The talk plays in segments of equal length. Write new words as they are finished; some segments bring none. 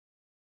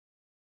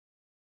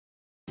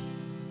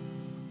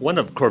One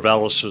of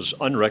Corvallis's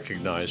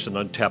unrecognized and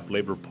untapped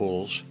labor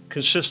pools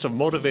consists of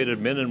motivated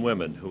men and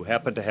women who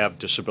happen to have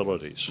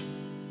disabilities.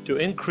 To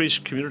increase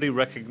community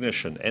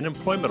recognition and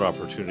employment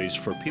opportunities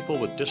for people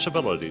with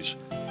disabilities,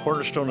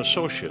 Cornerstone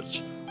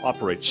Associates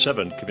operates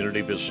 7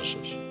 community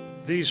businesses.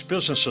 These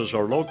businesses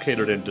are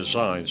located and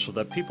designed so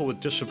that people with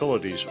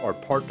disabilities are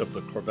part of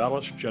the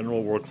Corvallis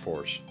general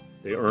workforce.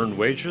 They earn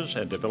wages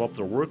and develop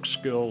their work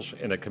skills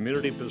in a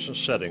community business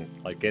setting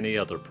like any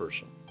other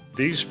person.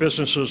 These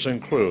businesses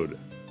include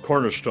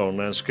Cornerstone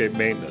Landscape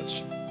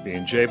Maintenance,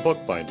 B&J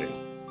Bookbinding,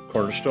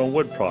 Cornerstone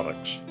Wood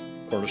Products,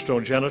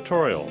 Cornerstone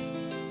Janitorial,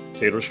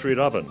 Taylor Street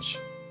Ovens,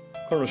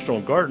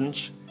 Cornerstone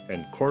Gardens,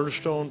 and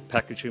Cornerstone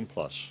Packaging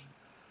Plus.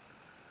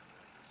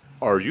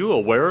 Are you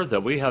aware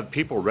that we have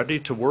people ready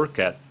to work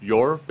at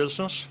your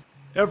business?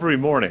 Every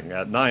morning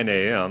at 9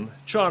 a.m.,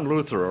 John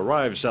Luther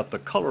arrives at the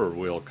Color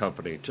Wheel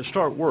Company to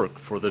start work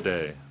for the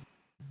day.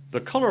 The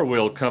Color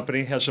Wheel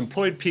Company has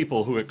employed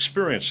people who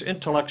experience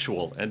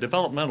intellectual and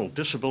developmental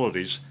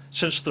disabilities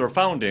since their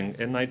founding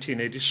in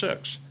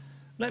 1986.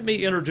 Let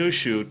me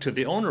introduce you to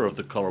the owner of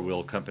the Color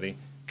Wheel Company,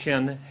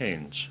 Ken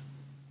Haynes.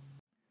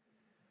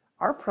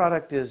 Our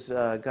product has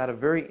got a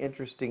very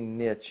interesting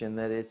niche in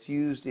that it's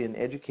used in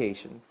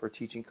education for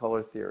teaching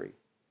color theory.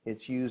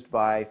 It's used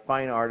by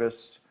fine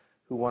artists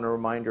who want a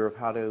reminder of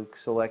how to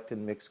select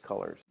and mix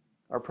colors.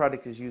 Our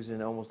product is used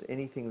in almost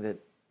anything that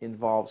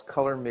involves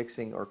color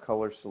mixing or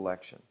color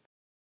selection.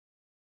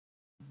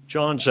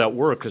 John's at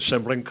work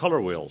assembling color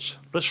wheels.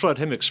 Let's let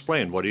him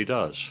explain what he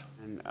does.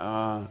 And,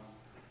 I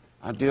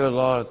do a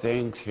lot of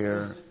things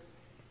here.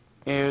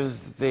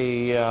 Here's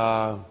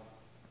the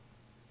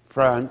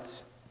front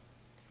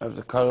of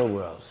the color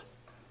wheels.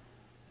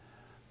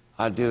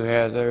 I do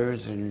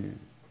heathers and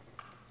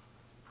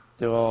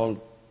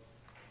do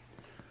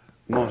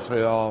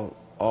mostly all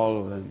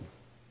of them.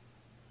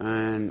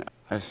 And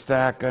I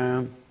stack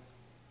them.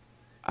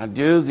 I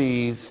do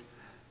these,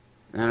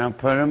 and I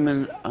put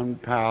them on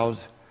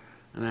piles,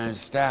 and I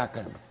stack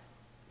them.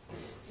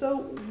 So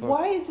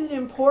why is it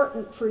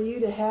important for you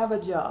to have a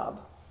job?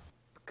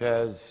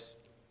 Because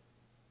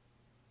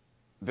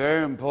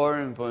very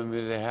important for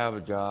me to have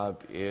a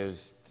job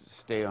is to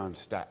stay on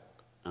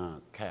cast. On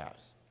task?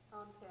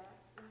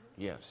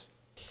 Yes.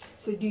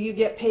 So do you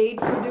get paid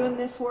for doing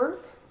this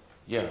work?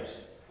 Yes.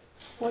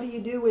 What do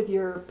you do with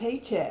your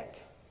paycheck?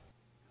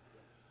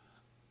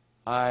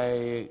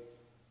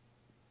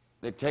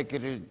 They take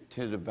it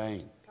to the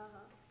bank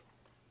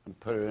and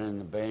put it in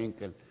the bank,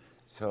 and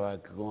so I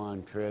could go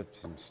on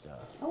trips and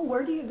stuff. Oh,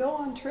 where do you go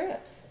on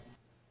trips?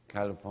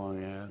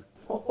 California.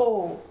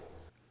 Oh.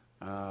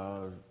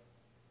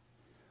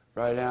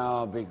 Right now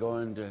I'll be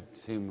going to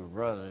see my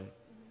brother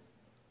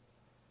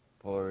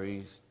for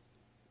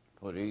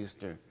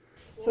Easter.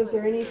 So is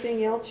there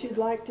anything else you'd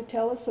like to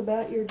tell us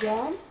about your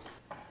job?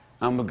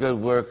 I'm a good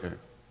worker.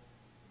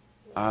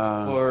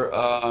 For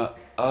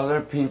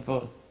other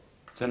people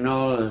to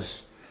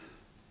notice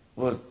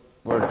what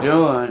we're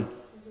doing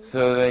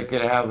so they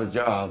could have a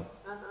job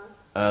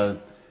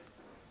of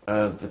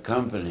the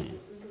company.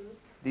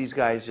 These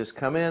guys just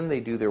come in,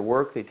 they do their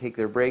work, they take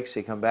their breaks,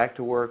 they come back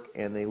to work,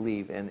 and they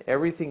leave. And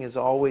everything is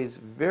always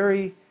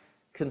very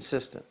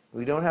consistent.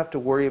 We don't have to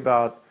worry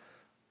about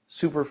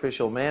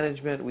superficial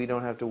management. We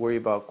don't have to worry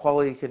about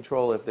quality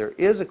control. If there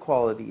is a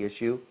quality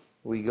issue,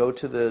 we go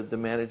to the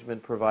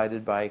management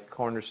provided by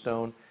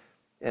Cornerstone,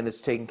 and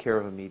it's taken care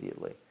of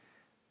immediately.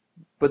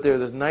 But they're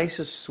the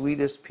nicest,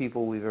 sweetest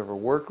people we've ever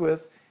worked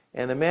with,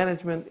 and the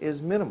management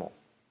is minimal.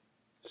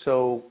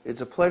 So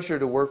it's a pleasure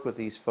to work with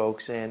these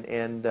folks,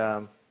 and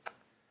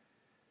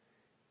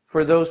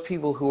for those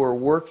people who are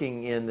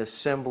working in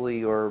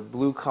assembly or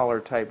blue-collar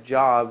type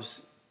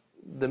jobs,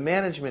 the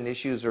management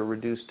issues are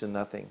reduced to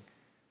nothing,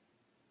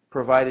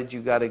 provided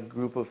you got a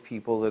group of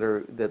people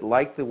that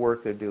like the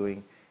work they're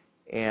doing,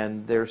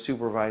 and their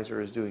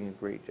supervisor is doing a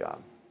great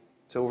job.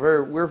 So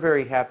we're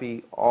very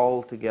happy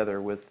all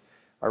together with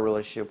our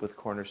relationship with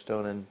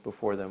Cornerstone and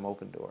before them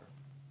Open Door.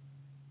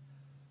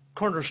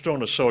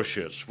 Cornerstone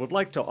Associates would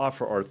like to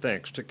offer our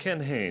thanks to Ken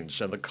Haynes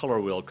and the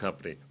Color Wheel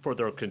Company for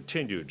their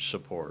continued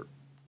support.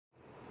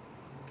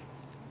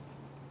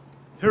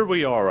 Here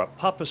we are at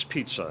Papa's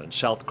Pizza in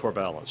South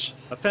Corvallis,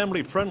 a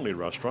family-friendly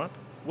restaurant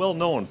well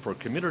known for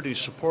community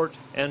support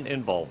and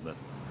involvement.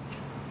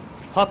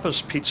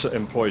 Papa's Pizza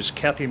employs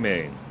Kathy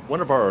Main,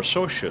 one of our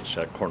associates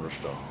at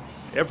Cornerstone.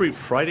 Every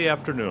Friday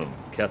afternoon,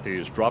 Kathy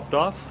is dropped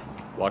off,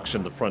 walks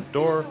in the front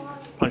door,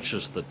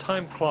 punches the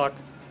time clock,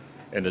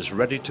 and is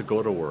ready to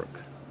go to work.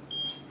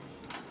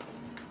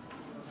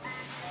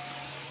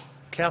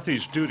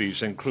 Kathy's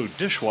duties include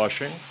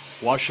dishwashing,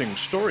 washing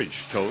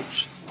storage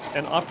totes,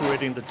 and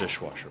operating the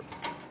dishwasher.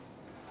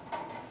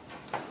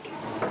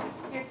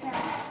 Here,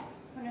 Kathy.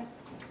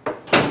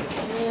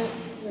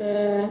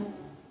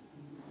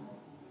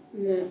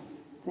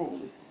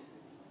 Thanks.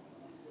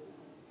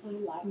 I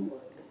like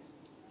work.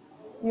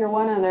 You're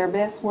one of their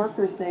best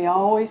workers, they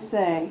always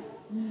say.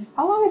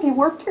 How long have you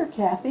worked here,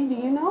 Kathy? Do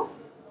you know?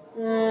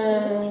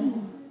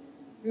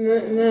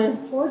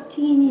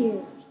 14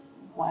 years.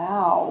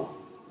 Wow.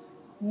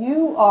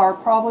 You are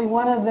probably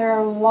one of their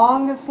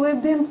longest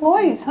lived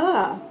employees,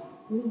 huh?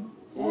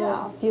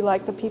 Yeah. Do you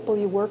like the people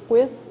you work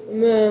with?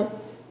 No.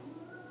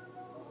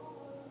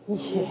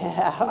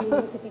 Yeah.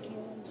 Look at the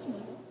camera and smile.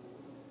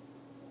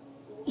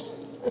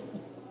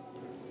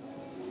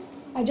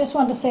 I just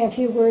want to say a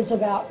few words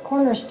about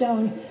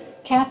Cornerstone.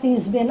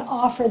 Kathy's been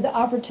offered the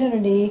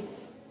opportunity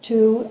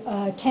to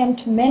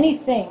attempt many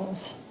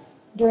things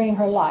during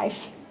her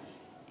life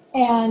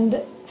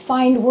and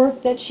find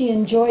work that she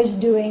enjoys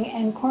doing,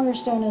 and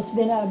Cornerstone has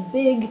been a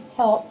big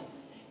help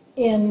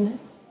in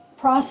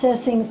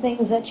processing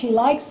things that she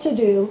likes to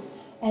do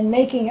and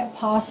making it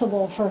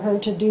possible for her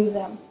to do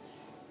them.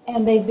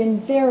 And they've been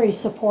very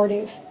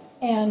supportive,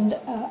 and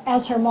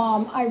as her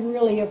mom, I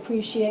really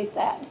appreciate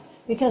that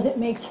because it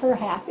makes her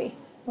happy.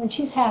 When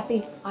she's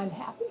happy, I'm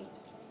happy.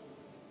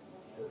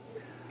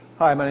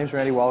 Hi, my name is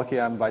Randy Wallachy.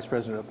 I'm Vice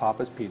President of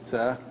Papa's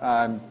Pizza.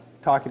 I'm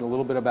talking a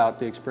little bit about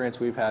the experience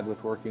we've had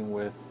with working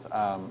with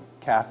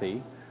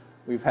Kathy.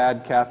 We've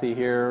had Kathy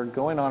here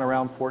going on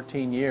around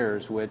 14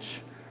 years,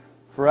 which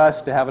for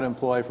us to have an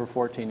employee for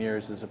 14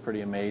 years is a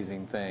pretty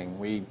amazing thing.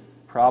 We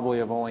probably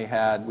have only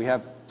had, we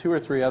have 2 or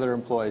 3 other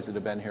employees that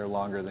have been here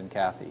longer than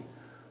Kathy.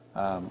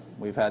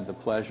 We've had the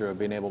pleasure of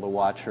being able to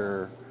watch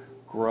her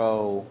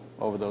grow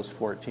over those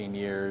 14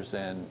 years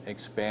and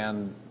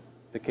expand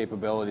the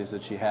capabilities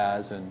that she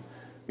has, and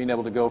being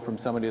able to go from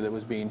somebody that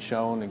was being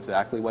shown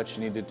exactly what she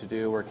needed to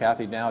do, where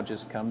Kathy now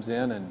just comes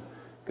in and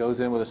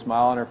goes in with a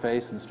smile on her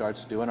face and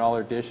starts doing all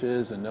her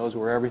dishes and knows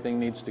where everything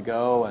needs to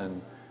go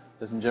and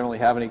doesn't generally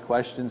have any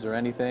questions or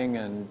anything,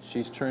 and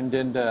she's turned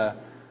into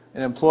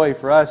an employee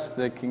for us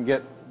that can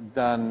get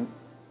done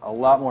a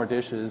lot more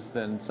dishes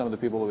than some of the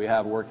people that we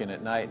have working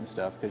at night and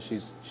stuff,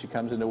 because she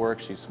comes into work,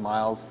 she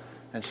smiles,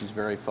 and she's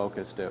very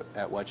focused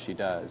at what she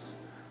does.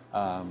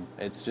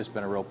 It's just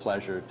been a real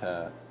pleasure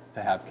to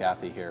have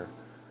Kathy here.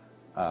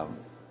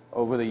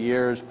 Over the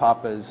years,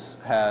 Papa's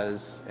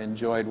has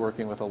enjoyed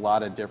working with a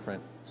lot of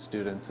different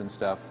students and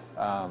stuff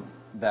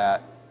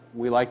that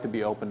we like to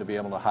be open to be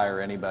able to hire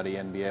anybody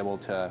and be able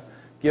to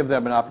give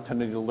them an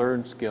opportunity to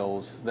learn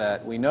skills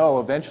that we know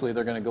eventually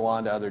they're going to go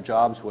on to other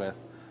jobs with,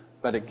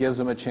 but it gives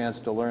them a chance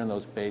to learn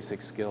those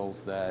basic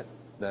skills that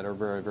are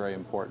very, very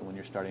important when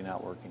you're starting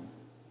out working.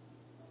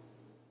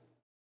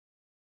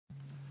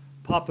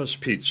 Papa's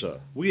Pizza.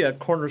 We at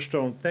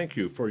Cornerstone thank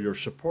you for your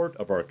support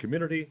of our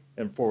community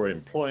and for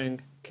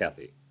employing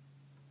Kathy.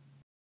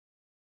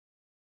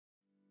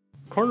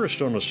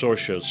 Cornerstone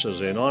Associates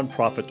is a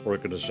nonprofit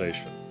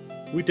organization.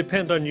 We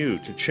depend on you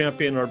to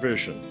champion our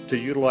vision to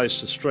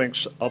utilize the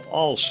strengths of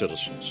all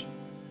citizens.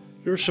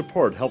 Your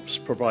support helps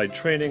provide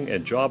training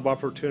and job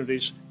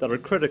opportunities that are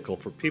critical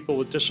for people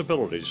with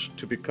disabilities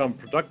to become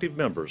productive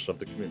members of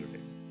the community.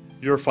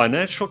 Your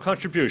financial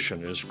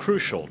contribution is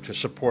crucial to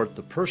support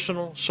the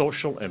personal,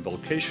 social, and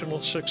vocational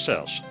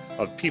success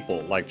of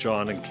people like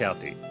John and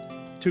Kathy.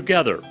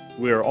 Together,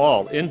 we are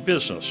all in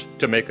business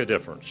to make a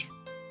difference.